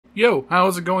Yo,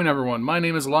 how's it going everyone? My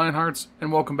name is Lionhearts, and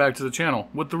welcome back to the channel.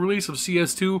 With the release of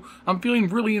CS2, I'm feeling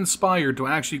really inspired to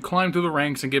actually climb through the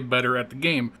ranks and get better at the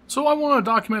game. So I want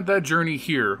to document that journey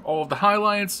here. All of the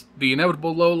highlights, the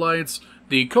inevitable lowlights,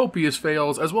 the copious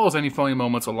fails, as well as any funny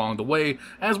moments along the way,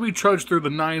 as we trudge through the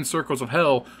 9 circles of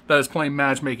hell that is playing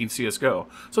matchmaking CSGO.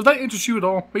 So if that interests you at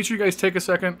all, make sure you guys take a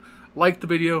second, like the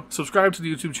video, subscribe to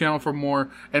the YouTube channel for more,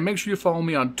 and make sure you follow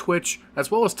me on Twitch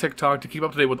as well as TikTok to keep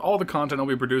up to date with all the content I'll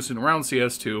be producing around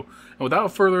CS2. And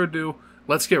without further ado,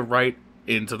 let's get right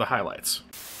into the highlights.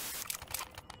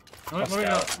 Let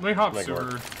me hop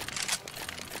sewer.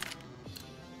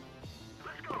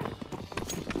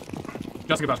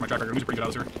 Just get past my track record. He's pretty good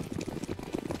out here.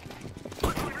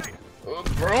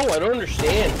 Bro, I don't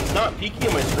understand. He's not peeking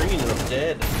at my screen and I'm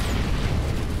dead.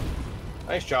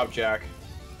 Nice job, Jack.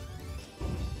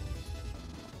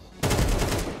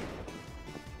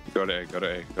 Go to A, go to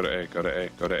A, go to A, go to A,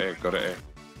 go to A, go to A.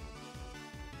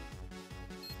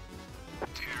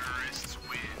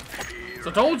 So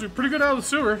I told you, pretty good out of the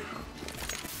sewer.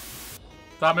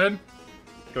 Top mid.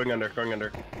 Going under, going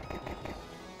under.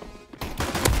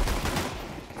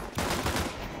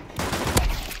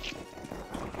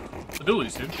 The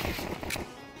dualies, dude.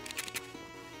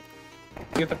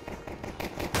 Get the...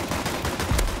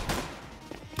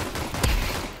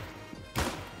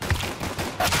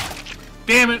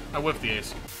 Damn it! I whiffed the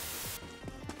ace.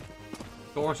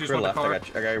 Go she's left, the car. I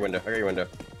got your window, I got your window.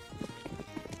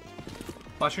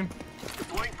 Flashing.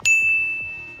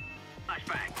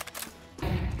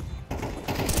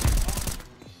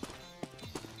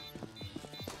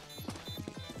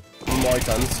 Molly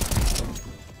tons.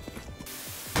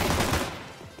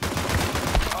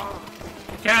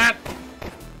 Cat!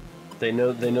 They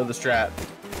know the strat.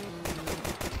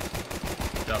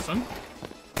 Justin.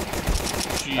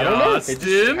 I don't know.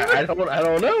 Justin. I don't know. I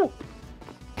don't know.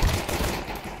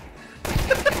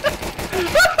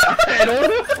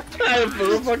 I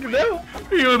don't fucking know.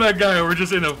 You and that guy were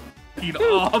just in a fucking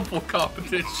awful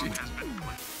competition.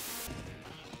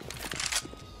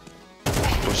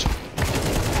 Push.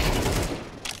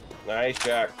 Nice,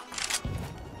 Jack.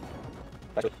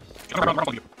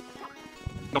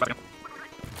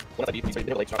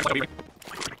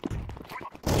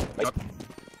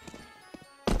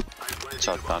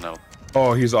 Shot tunnel.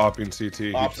 Oh, he's opping CT.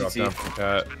 He Op dropped CT. down from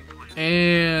cat.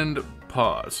 And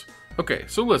pause. Okay,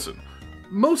 so listen.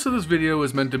 Most of this video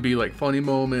is meant to be like funny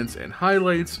moments and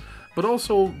highlights, but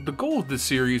also the goal of this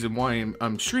series and why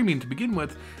I'm streaming to begin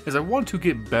with is I want to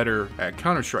get better at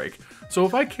Counter-Strike. So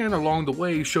if I can along the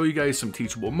way show you guys some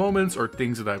teachable moments or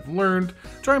things that I've learned,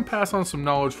 try and pass on some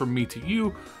knowledge from me to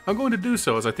you, I'm going to do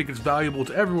so as I think it's valuable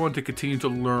to everyone to continue to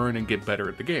learn and get better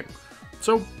at the game.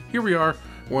 So here we are,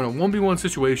 we're in a 1v1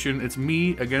 situation, it's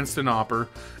me against an opper,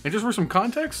 and just for some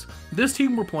context, this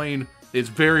team we're playing is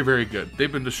very, very good.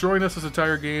 They've been destroying us this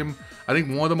entire game. I think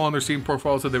one of them on their Steam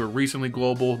profile said they were recently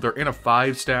global. They're in a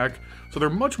 5 stack, so they're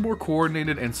much more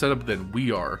coordinated and set up than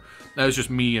we are. That is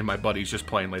just me and my buddies just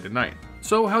playing late at night.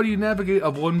 So how do you navigate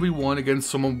a 1v1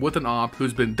 against someone with an op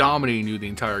who's been dominating you the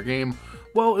entire game?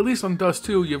 Well, at least on Dust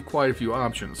 2, you have quite a few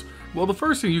options. Well, the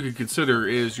first thing you could consider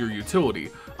is your utility.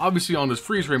 Obviously on this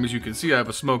freeze frame, as you can see, I have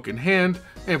a smoke in hand,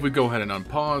 and if we go ahead and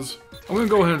unpause, I'm going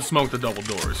to go ahead and smoke the double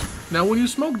doors. Now, when you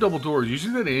smoke double doors,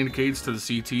 usually that indicates to the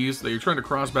CTs that you're trying to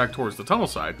cross back towards the tunnel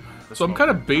side, so I'm kind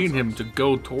of baiting him to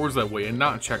go towards that way and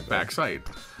not check back sight.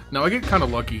 Now, I get kind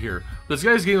of lucky here. This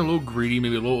guy's getting a little greedy,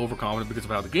 maybe a little overconfident because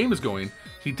of how the game is going.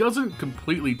 He doesn't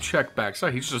completely check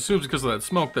backside. He just assumes because of that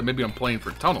smoke that maybe I'm playing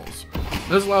for tunnels.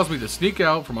 This allows me to sneak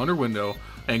out from under window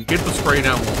and get the spray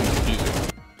down while he's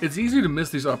defusing. It's easy to miss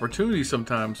these opportunities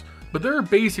sometimes, but there are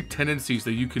basic tendencies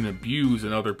that you can abuse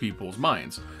in other people's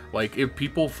minds. Like if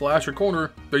people flash a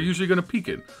corner, they're usually going to peek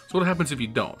it. So what happens if you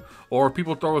don't? Or if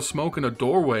people throw a smoke in a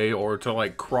doorway or to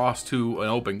like cross to an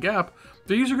open gap,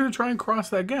 they're usually going to try and cross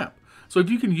that gap. So if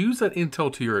you can use that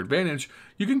intel to your advantage,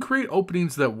 you can create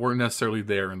openings that weren't necessarily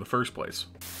there in the first place.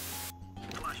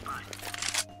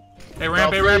 Hey,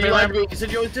 ramp, hey, ramp, hey, ramp. You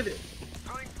said you always did it.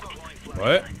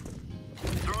 What?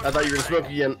 I thought you were gonna smoke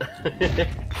again.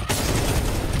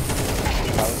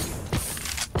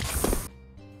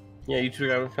 Yeah, you two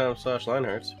got kind of slash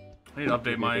Lionhearts. I need to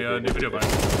update my new video binder.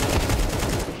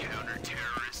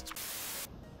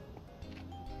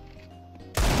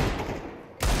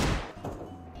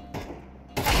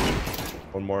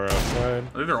 One more outside. I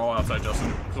think they're all outside,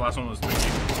 Justin. The last one was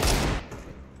Twinkie.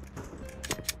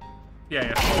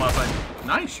 Yeah, all outside.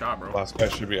 Nice shot, bro. Last guy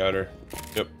should be outer.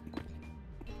 Yep.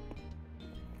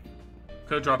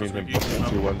 Could drop his He's been Twinkie.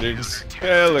 2-1 digs.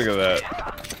 Yeah, look at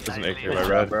that. There's an AK by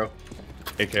red. Bro.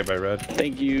 AK by red.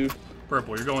 Thank you.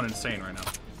 Purple, you're going insane right now.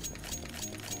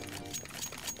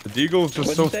 Deagle is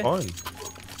just so fun.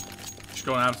 Just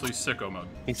going absolutely sicko mode.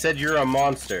 He said you're a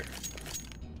monster.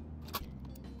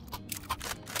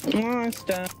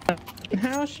 Monster.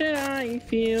 How should I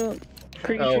feel?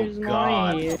 Creatures Oh,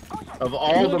 God. lie. Of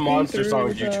all the monster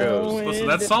songs you chose. Listen,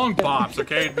 that song bops,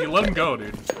 okay? You let him go,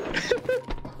 dude.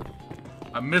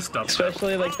 I missed up.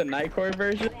 Especially like the Nightcore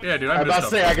version. Yeah, dude, I I'm missed about to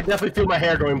up. say, I can definitely feel my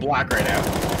hair going black right now.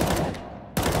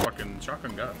 Fucking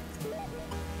shotgun gun.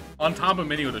 On top of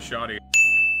mini with a shotty.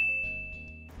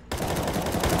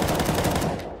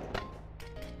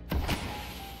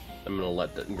 I'm gonna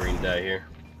let that green die here.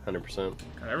 100%.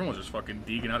 God, everyone's just fucking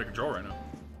deeking out of control right now.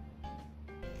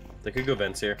 They could go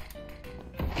vents here.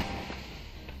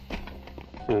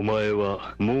 お前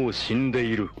はもう死んで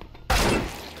いる。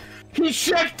 He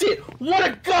checked it! What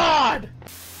a god!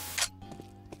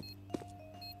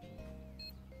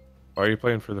 Why are you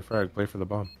playing for the frag? Play for the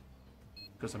bomb.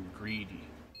 Because I'm greedy.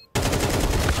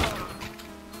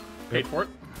 Paid for it.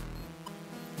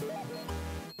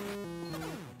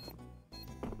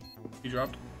 He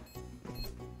dropped.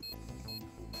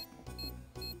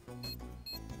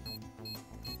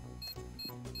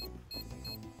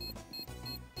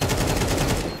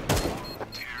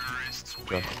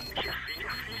 Go.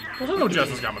 Well, I know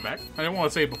Justin's got my back. I didn't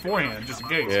want to say it beforehand, just in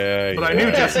case. Yeah, but I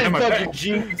knew Justin had my Fucking back.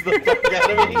 jinxed the fuck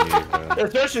out of me.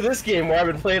 Especially this game where I've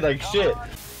been playing like shit.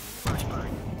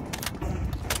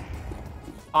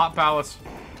 Hot Palace.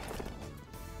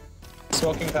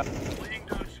 Smoking palace.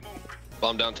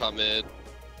 Bomb down top mid.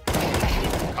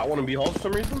 I want to be hauled for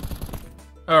some reason.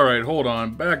 Alright, hold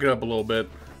on. Back it up a little bit.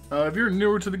 If you're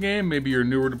newer to the game, maybe you're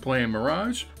newer to playing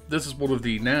Mirage, this is one of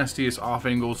the nastiest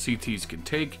off-angle CTs can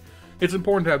take. It's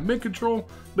important to have mid-control,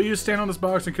 but you just stand on this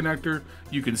box and connector,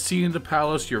 you can see in the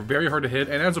palace, you're very hard to hit,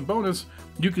 and as a bonus,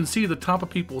 you can see the top of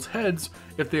people's heads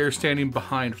if they are standing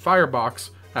behind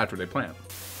firebox after they plant.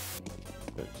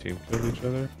 That team killed each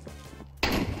other.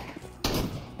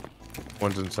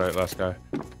 One's in sight, last guy.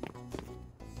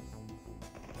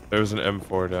 There was an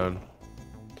M4 down.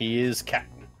 He is cat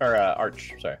or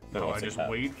arch. Sorry. No, I say just cat.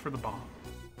 wait for the bomb.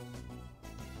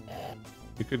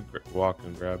 You could walk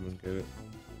and grab him and get it.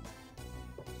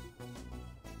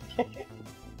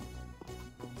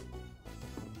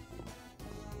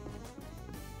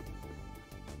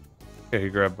 Okay, he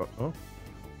grabbed. Oh.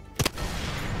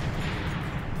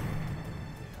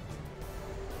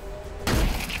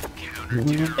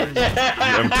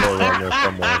 M4 around there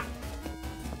somewhere.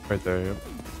 Right there, yep.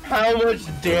 How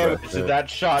much damage did that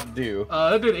shot do?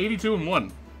 That did 82 and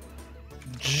 1.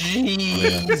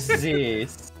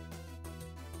 Jesus.